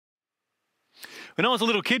When I was a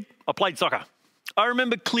little kid, I played soccer. I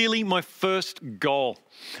remember clearly my first goal.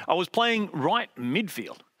 I was playing right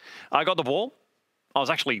midfield. I got the ball. I was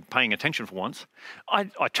actually paying attention for once. I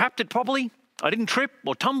trapped it properly. I didn't trip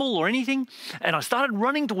or tumble or anything. And I started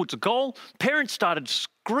running towards the goal. Parents started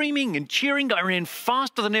screaming and cheering. I ran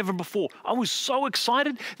faster than ever before. I was so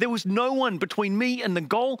excited. There was no one between me and the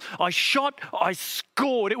goal. I shot. I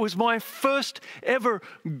scored. It was my first ever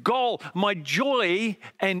goal. My joy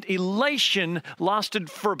and elation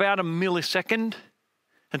lasted for about a millisecond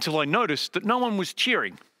until I noticed that no one was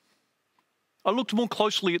cheering. I looked more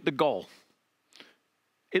closely at the goal.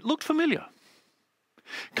 It looked familiar.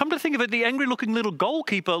 Come to think of it, the angry-looking little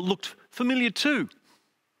goalkeeper looked familiar too.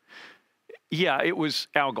 Yeah, it was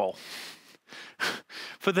our goal.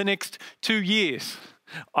 For the next 2 years,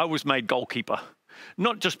 I was made goalkeeper.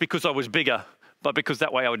 Not just because I was bigger, but because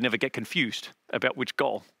that way I would never get confused about which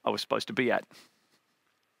goal I was supposed to be at.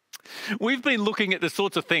 We've been looking at the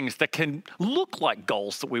sorts of things that can look like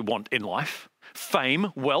goals that we want in life.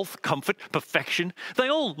 Fame, wealth, comfort, perfection. They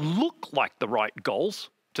all look like the right goals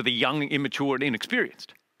to the young, immature, and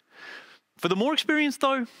inexperienced. For the more experienced,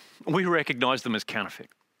 though, we recognize them as counterfeit.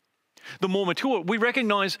 The more mature, we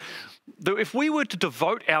recognize that if we were to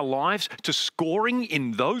devote our lives to scoring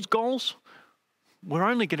in those goals, we're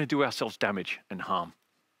only going to do ourselves damage and harm.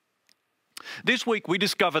 This week, we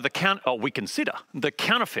consider the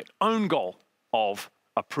counterfeit own goal of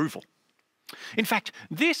approval. In fact,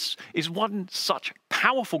 this is one such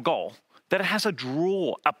powerful goal that it has a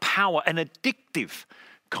draw, a power, an addictive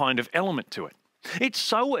kind of element to it. It's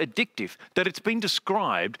so addictive that it's been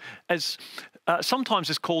described as, sometimes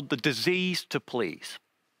it's called the disease to please.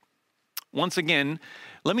 Once again,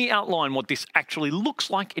 let me outline what this actually looks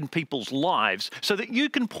like in people's lives so that you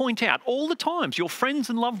can point out all the times your friends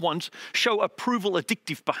and loved ones show approval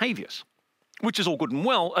addictive behaviors, which is all good and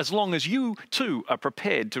well as long as you too are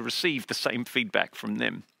prepared to receive the same feedback from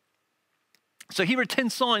them. So here are 10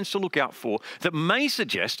 signs to look out for that may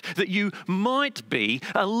suggest that you might be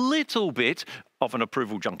a little bit of an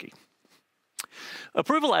approval junkie.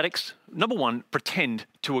 Approval addicts, number one, pretend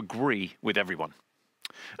to agree with everyone.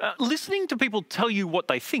 Listening to people tell you what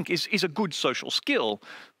they think is a good social skill,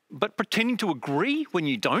 but pretending to agree when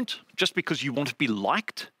you don't, just because you want to be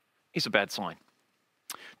liked, is a bad sign.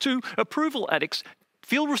 2, approval addicts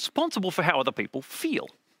feel responsible for how other people feel.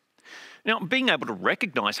 Now, being able to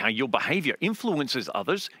recognize how your behavior influences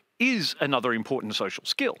others is another important social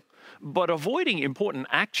skill, but avoiding important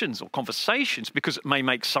actions or conversations because it may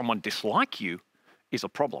make someone dislike you is a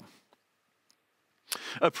problem.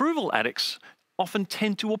 Approval addicts often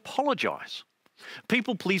tend to apologize.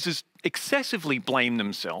 People pleasers excessively blame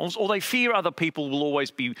themselves, or they fear other people will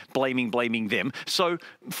always be blaming them, so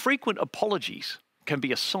frequent apologies can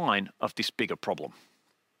be a sign of this bigger problem.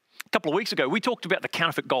 A couple of weeks ago, we talked about the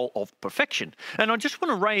counterfeit goal of perfection, and I just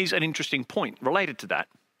want to raise an interesting point related to that.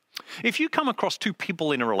 If you come across 2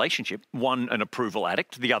 people in a relationship, one an approval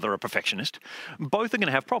addict, the other a perfectionist, both are going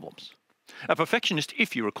to have problems. A perfectionist,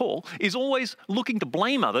 if you recall, is always looking to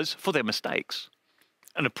blame others for their mistakes.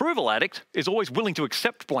 An approval addict is always willing to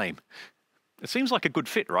accept blame. It seems like a good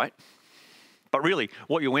fit, right? But really,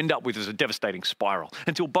 what you end up with is a devastating spiral.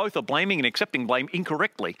 Until both are blaming and accepting blame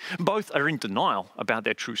incorrectly, both are in denial about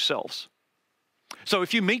their true selves. So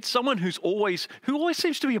if you meet someone who always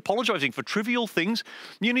seems to be apologizing for trivial things,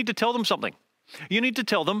 you need to tell them something. You need to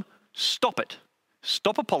tell them, stop it.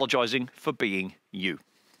 Stop apologizing for being you.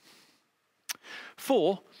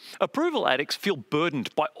 4, approval addicts feel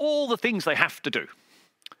burdened by all the things they have to do.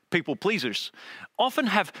 People pleasers often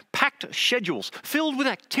have packed schedules filled with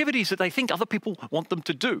activities that they think other people want them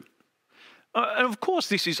to do. And of course,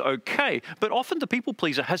 this is okay, but often the people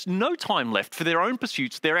pleaser has no time left for their own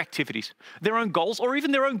pursuits, their activities, their own goals, or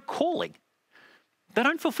even their own calling. They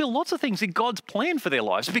don't fulfill lots of things in God's plan for their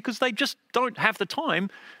lives because they just don't have the time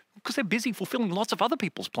because they're busy fulfilling lots of other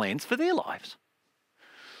people's plans for their lives.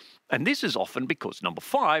 And this is often because, number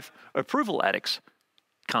 5, approval addicts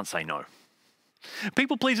can't say no.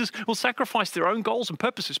 People pleasers will sacrifice their own goals and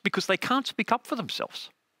purposes because they can't speak up for themselves.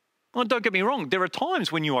 Well, don't get me wrong, there are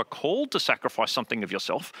times when you are called to sacrifice something of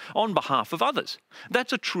yourself on behalf of others.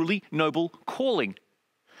 That's a truly noble calling.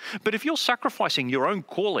 But if you're sacrificing your own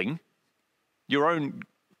calling, your own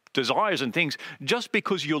desires and things, just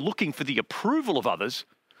because you're looking for the approval of others,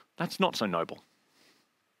 that's not so noble.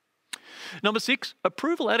 Number 6,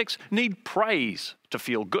 approval addicts need praise to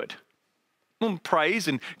feel good. Well, praise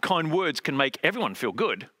and kind words can make everyone feel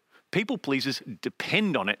good. People pleasers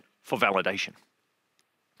depend on it for validation.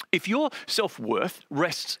 If your self-worth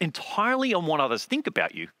rests entirely on what others think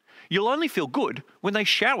about you, you'll only feel good when they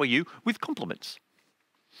shower you with compliments.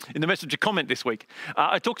 In the Messenger comment this week,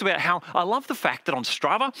 I talked about how I love the fact that on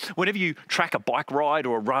Strava, whenever you track a bike ride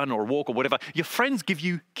or a run or a walk or whatever, your friends give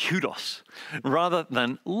you kudos rather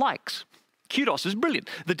than likes. Kudos is brilliant.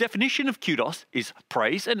 The definition of kudos is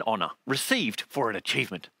praise and honor received for an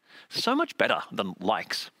achievement. So much better than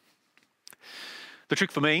likes. The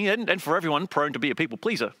trick for me, and for everyone prone to be a people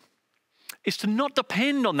pleaser, is to not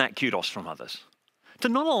depend on that kudos from others, to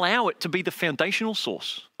not allow it to be the foundational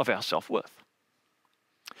source of our self-worth.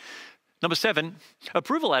 Number 7,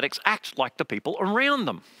 approval addicts act like the people around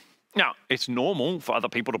them. Now, it's normal for other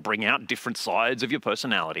people to bring out different sides of your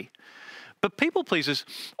personality, but people pleasers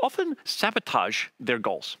often sabotage their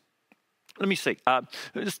goals. Let me see.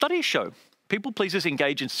 The studies show people pleasers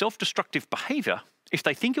engage in self-destructive behavior if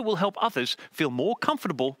they think it will help others feel more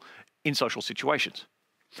comfortable in social situations.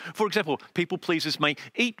 For example, people pleasers may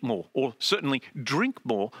eat more or certainly drink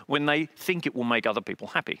more when they think it will make other people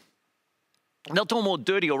happy. They'll tell more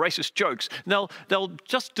dirty or racist jokes. They'll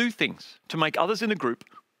just do things to make others in a group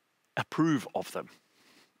approve of them.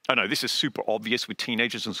 I know this is super obvious with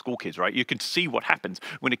teenagers and school kids, right? You can see what happens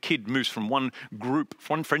when a kid moves from one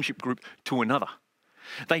friendship group to another.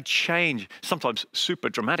 They change, sometimes super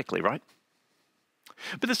dramatically, right?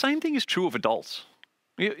 But the same thing is true of adults.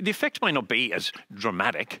 The effect may not be as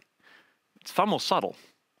dramatic. It's far more subtle,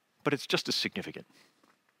 but it's just as significant.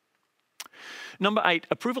 Number 8,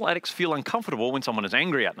 approval addicts feel uncomfortable when someone is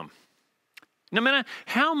angry at them. No matter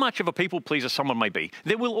how much of a people pleaser someone may be,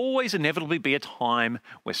 there will always inevitably be a time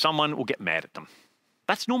where someone will get mad at them.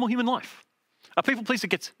 That's normal human life. A people pleaser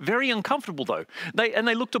gets very uncomfortable though, and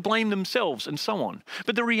they look to blame themselves and so on.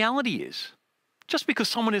 But the reality is, just because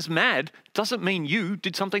someone is mad doesn't mean you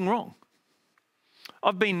did something wrong.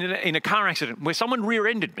 I've been in a car accident where someone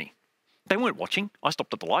rear-ended me. They weren't watching. I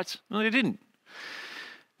stopped at the lights. No, they didn't.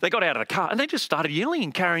 They got out of the car and they just started yelling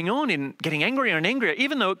and carrying on and getting angrier and angrier,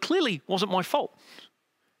 even though it clearly wasn't my fault.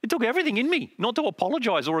 It took everything in me not to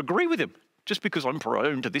apologize or agree with him, just because I'm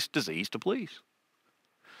prone to this disease to please.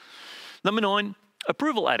 Number 9,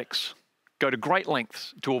 approval addicts go to great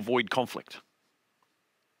lengths to avoid conflict.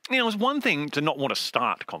 You know, it's one thing to not want to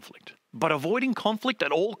start conflict, but avoiding conflict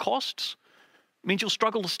at all costs means you'll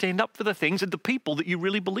struggle to stand up for the things and the people that you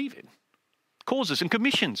really believe in, causes and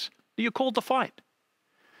commissions that you're called to fight.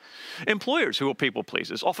 Employers who are people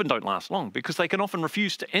pleasers often don't last long because they can often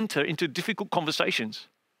refuse to enter into difficult conversations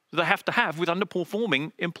that they have to have with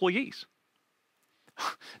underperforming employees.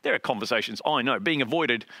 There are conversations, I know, being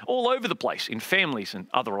avoided all over the place in families and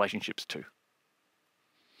other relationships too.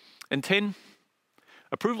 And 10,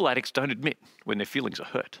 approval addicts don't admit when their feelings are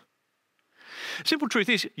hurt. Simple truth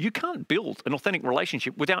is, you can't build an authentic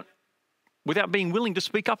relationship without being willing to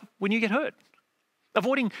speak up when you get hurt.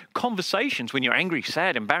 Avoiding conversations when you're angry,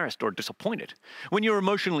 sad, embarrassed, or disappointed, when you're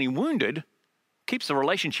emotionally wounded, keeps the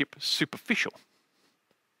relationship superficial.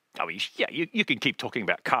 I mean, yeah, you can keep talking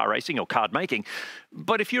about car racing or card making,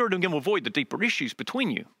 but if you're going to avoid the deeper issues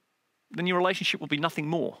between you, then your relationship will be nothing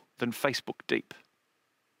more than Facebook deep.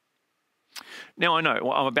 Now, I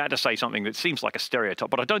know I'm about to say something that seems like a stereotype,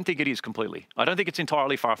 but I don't think it is completely. I don't think it's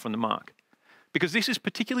entirely far from the mark. Because this is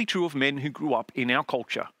particularly true of men who grew up in our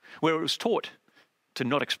culture, where it was taught to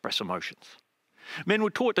not express emotions. Men were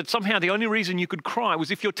taught that somehow the only reason you could cry was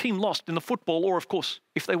if your team lost in the football or, of course,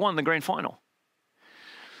 if they won the grand final.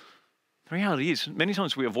 The reality is, many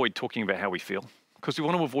times we avoid talking about how we feel because we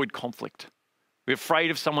want to avoid conflict. We're afraid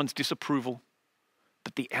of someone's disapproval,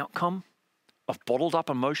 but the outcome of bottled up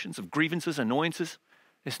emotions, of grievances, annoyances,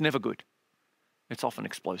 is never good. It's often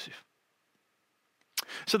explosive.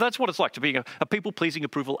 So that's what it's like to be a people-pleasing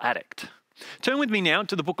approval addict. Turn with me now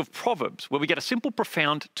to the book of Proverbs, where we get a simple,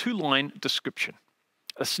 profound 2-line description,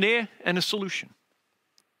 a snare and a solution.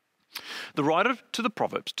 The writer to the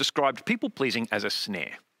Proverbs described people-pleasing as a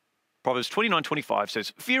snare. Proverbs 29:25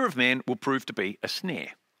 says, "Fear of man will prove to be a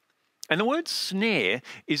snare." And the word snare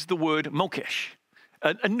is the word molkesh,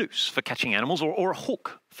 a noose for catching animals or a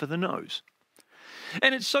hook for the nose.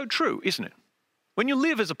 And it's so true, isn't it? When you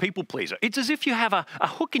live as a people pleaser, it's as if you have a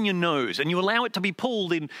hook in your nose and you allow it to be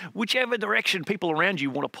pulled in whichever direction people around you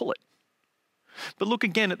want to pull it. But look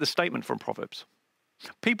again at the statement from Proverbs.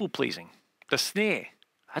 People pleasing, the snare,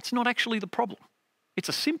 that's not actually the problem. It's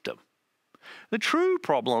a symptom. The true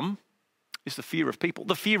problem is the fear of people.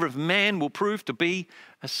 The fear of man will prove to be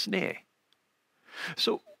a snare.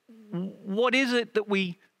 So what is it that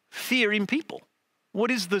we fear in people?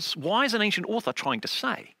 What is this wise and ancient author trying to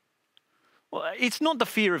say? Well, it's not the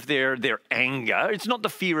fear of their anger. It's not the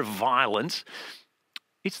fear of violence.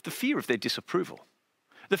 It's the fear of their disapproval.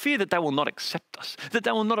 The fear that they will not accept us, that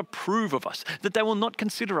they will not approve of us, that they will not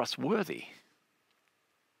consider us worthy.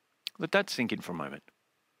 Let that sink in for a moment.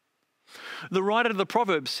 The writer of the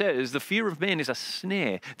Proverbs says the fear of man is a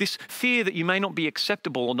snare. This fear that you may not be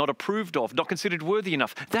acceptable or not approved of, not considered worthy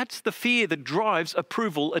enough, that's the fear that drives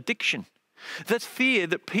approval addiction. That's fear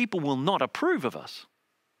that people will not approve of us,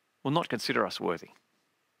 will not consider us worthy.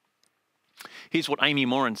 Here's what Amy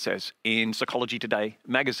Morin says in Psychology Today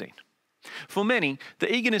magazine. For many,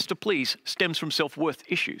 the eagerness to please stems from self-worth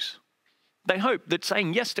issues. They hope that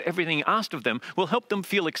saying yes to everything asked of them will help them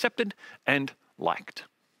feel accepted and liked.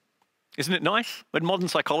 Isn't it nice when modern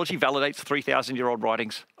psychology validates 3,000-year-old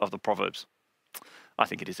writings of the Proverbs? I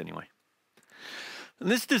think it is anyway. And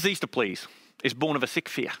this disease to please is born of a sick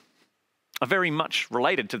fear, very much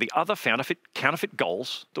related to the other counterfeit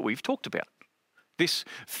goals that we've talked about. This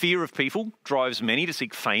fear of people drives many to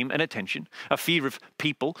seek fame and attention. A fear of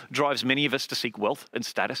people drives many of us to seek wealth and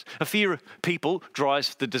status. A fear of people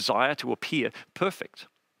drives the desire to appear perfect.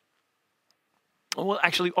 Well,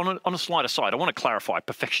 actually, on a slight aside, I want to clarify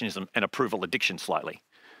perfectionism and approval addiction slightly.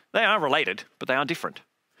 They are related, but they are different.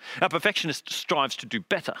 A perfectionist strives to do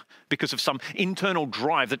better because of some internal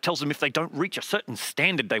drive that tells them if they don't reach a certain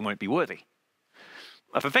standard, they won't be worthy.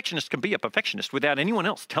 A perfectionist can be a perfectionist without anyone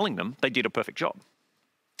else telling them they did a perfect job.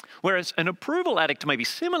 Whereas an approval addict may be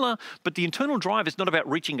similar, but the internal drive is not about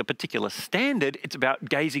reaching a particular standard, it's about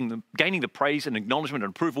gaining the praise and acknowledgement and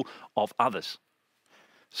approval of others.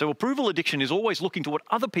 So approval addiction is always looking toward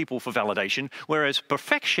other people for validation, whereas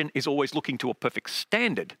perfection is always looking to a perfect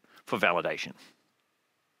standard for validation.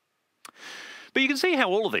 But you can see how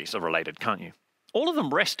all of these are related, can't you? All of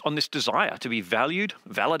them rest on this desire to be valued,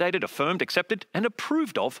 validated, affirmed, accepted, and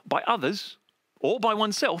approved of by others, or by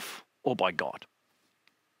oneself, or by God.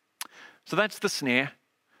 So that's the snare.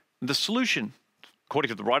 The solution, according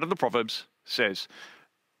to the writer of the Proverbs, says,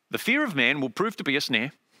 the fear of man will prove to be a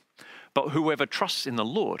snare, but whoever trusts in the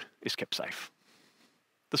Lord is kept safe.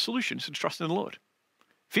 The solution is to trust in the Lord.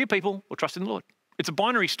 Fear people or trust in the Lord. It's a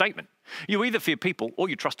binary statement. You either fear people or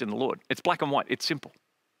you trust in the Lord. It's black and white. It's simple.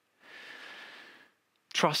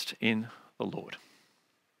 Trust in the Lord.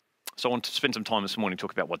 So I want to spend some time this morning to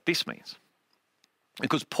talk about what this means.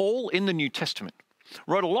 Because Paul in the New Testament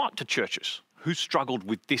wrote a lot to churches who struggled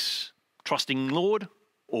with this trusting Lord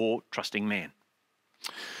or trusting man.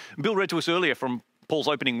 Bill read to us earlier from Paul's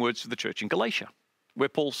opening words to the church in Galatia, where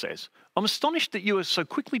Paul says, I'm astonished that you are so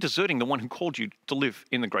quickly deserting the one who called you to live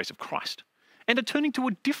in the grace of Christ and are turning to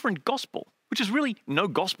a different gospel, which is really no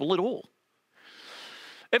gospel at all.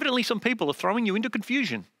 Evidently, some people are throwing you into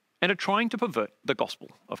confusion and are trying to pervert the gospel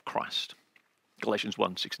of Christ. Galatians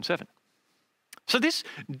 1, 6 and 7. So this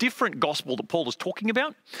different gospel that Paul is talking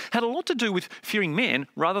about had a lot to do with fearing man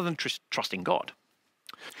rather than trusting God.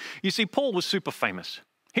 You see, Paul was super famous.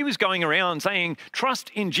 He was going around saying, trust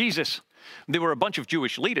in Jesus. There were a bunch of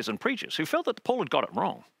Jewish leaders and preachers who felt that Paul had got it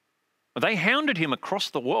wrong. They hounded him across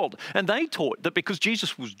the world, and they taught that because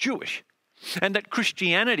Jesus was Jewish and that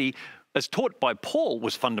Christianity, as taught by Paul,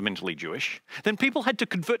 was fundamentally Jewish, then people had to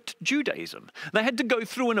convert to Judaism. They had to go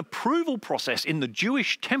through an approval process in the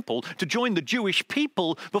Jewish temple to join the Jewish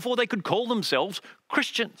people before they could call themselves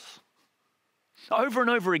Christians. Over and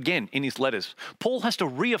over again in his letters, Paul has to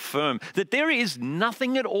reaffirm that there is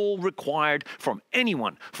nothing at all required from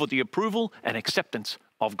anyone for the approval and acceptance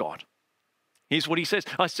of God. Here's what he says.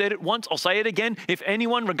 I said it once, I'll say it again. If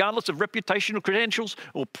anyone, regardless of reputation or credentials,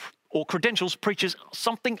 preaches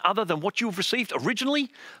something other than what you have received originally,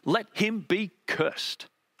 let him be cursed.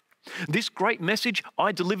 This great message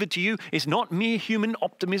I delivered to you is not mere human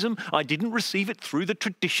optimism. I didn't receive it through the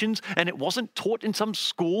traditions, and it wasn't taught in some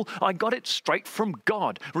school. I got it straight from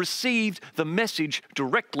God, received the message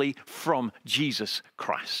directly from Jesus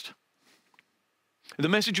Christ. The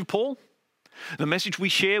message of Paul, the message we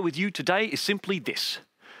share with you today is simply this: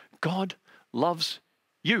 God loves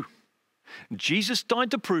you. Jesus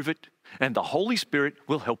died to prove it, and the Holy Spirit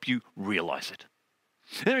will help you realize it.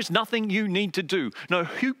 There is nothing you need to do, no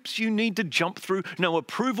hoops you need to jump through, no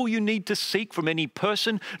approval you need to seek from any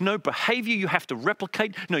person, no behavior you have to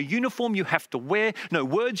replicate, no uniform you have to wear, no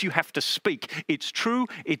words you have to speak. It's true,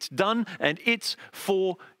 it's done, and it's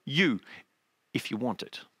for you if you want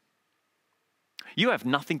it. You have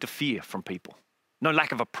nothing to fear from people. No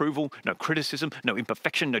lack of approval, no criticism, no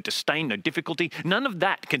imperfection, no disdain, no difficulty. None of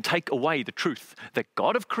that can take away the truth that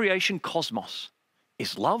God of creation cosmos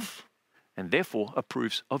is love and therefore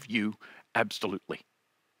approves of you absolutely.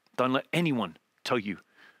 Don't let anyone tell you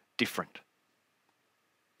different.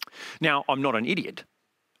 Now, I'm not an idiot.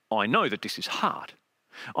 I know that this is hard.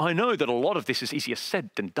 I know that a lot of this is easier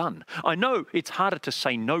said than done. I know it's harder to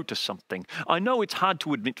say no to something. I know it's hard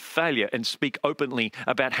to admit failure and speak openly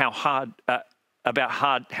about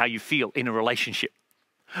how you feel in a relationship.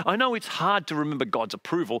 I know it's hard to remember God's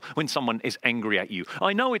approval when someone is angry at you.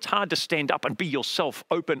 I know it's hard to stand up and be yourself,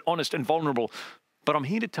 open, honest, and vulnerable. But I'm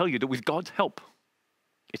here to tell you that with God's help,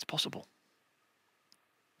 it's possible.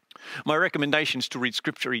 My recommendation is to read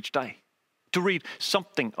scripture each day, to read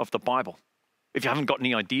something of the Bible. If you haven't got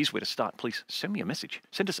any ideas where to start, please send me a message.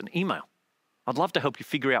 Send us an email. I'd love to help you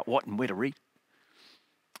figure out what and where to read.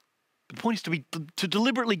 The point is to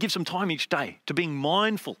deliberately give some time each day to being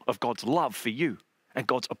mindful of God's love for you and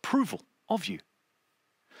God's approval of you.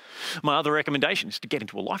 My other recommendation is to get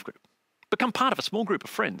into a life group. Become part of a small group of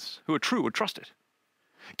friends who are true or trusted.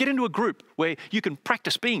 Get into a group where you can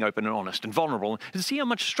practice being open and honest and vulnerable and see how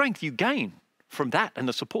much strength you gain from that and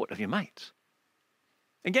the support of your mates.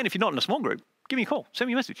 Again, if you're not in a small group, give me a call, send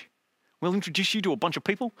me a message. We'll introduce you to a bunch of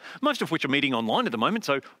people, most of which are meeting online at the moment,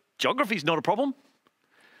 so geography is not a problem.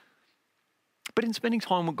 But in spending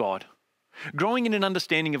time with God, growing in an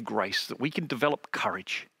understanding of grace, that we can develop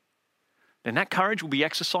courage. And that courage will be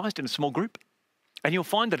exercised in a small group. And you'll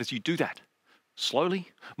find that as you do that,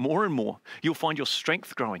 slowly, more and more, you'll find your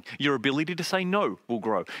strength growing. Your ability to say no will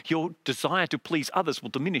grow. Your desire to please others will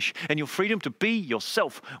diminish. And your freedom to be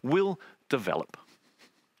yourself will develop.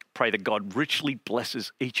 Pray that God richly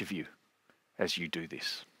blesses each of you as you do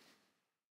this.